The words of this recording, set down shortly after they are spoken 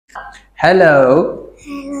Hello.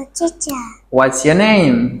 Hello, teacher. What's your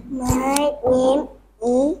name? My name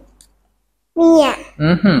is Mia.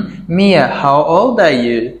 Mia, how old are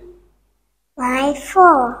you? I'm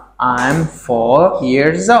 4. I'm 4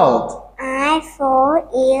 years old. I'm 4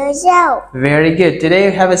 years old. Very good. Today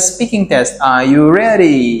we have a speaking test. Are you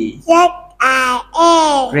ready? Yes, I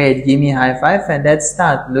am. Great. Give me a high five and let's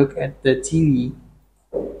start. Look at the TV.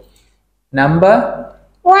 Number?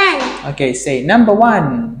 1. Okay, say number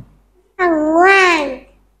 1. Number 1.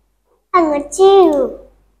 Number 2.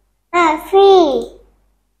 Number 3.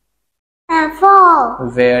 Number 4.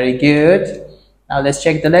 Very good. Now let's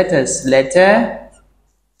check the letters. Letter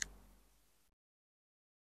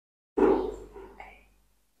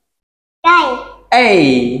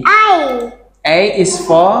A. A. A is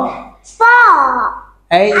for 4.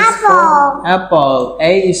 A is Apple. for apple.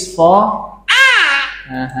 A is for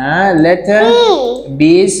letter B.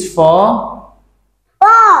 B is for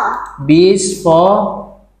Ball. B is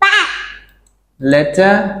for Bat.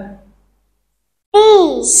 letter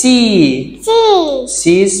B. C. C.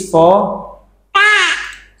 C is for Cat.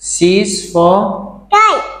 C is for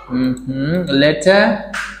Kite.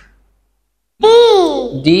 letter D.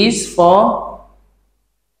 D is for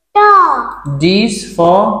Dog. D is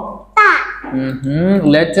for Duck.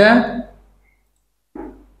 letter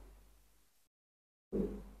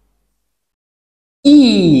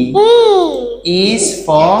E. E. E is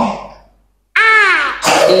for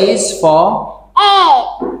I. E is for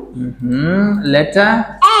A.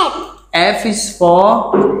 letter F. F is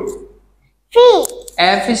for Three.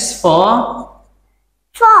 F is for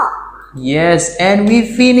 4. yes, and we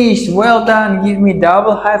finished. Well done. Give me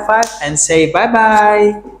double high five and say bye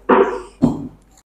bye.